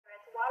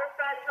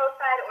beachfront,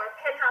 hillside, or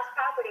penthouse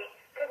property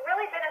could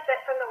really benefit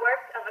from the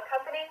works of a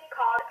company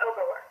called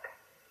Overwork.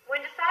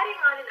 When deciding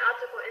on an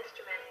optical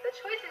instrument, the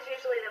choice is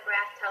usually the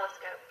brass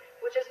telescope,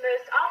 which is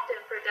most often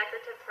for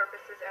decorative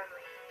purposes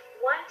only.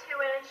 One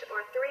 2-inch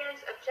or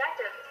 3-inch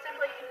objective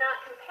simply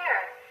cannot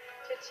compare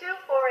to two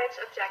 4-inch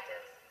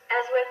objectives,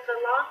 as with the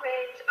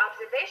long-range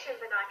observation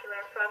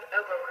binocular from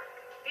Overwork.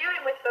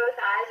 Viewing with both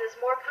eyes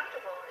is more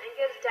comfortable and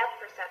gives depth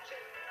perception.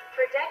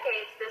 For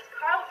decades, this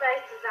Carl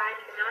Zeiss designed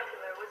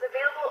binocular was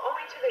available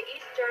only to the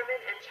East German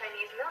and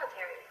Chinese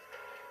militaries.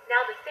 Now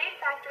the same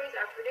factories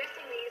are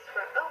producing these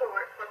for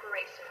Overwork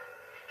Corporation.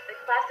 The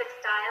classic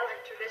style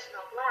and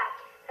traditional black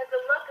has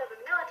the look of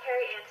a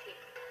military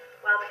antique,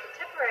 while the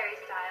contemporary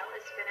style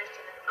is finished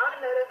in an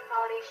automotive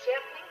quality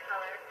champagne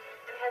color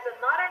and has a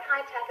modern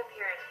high-tech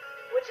appearance.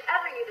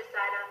 Whichever you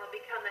decide on will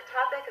become the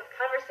topic of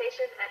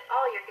conversation at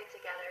all your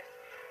get-togethers,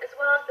 as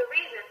well as the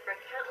reason for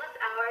countless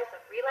hours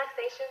of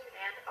relaxation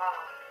and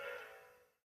awe.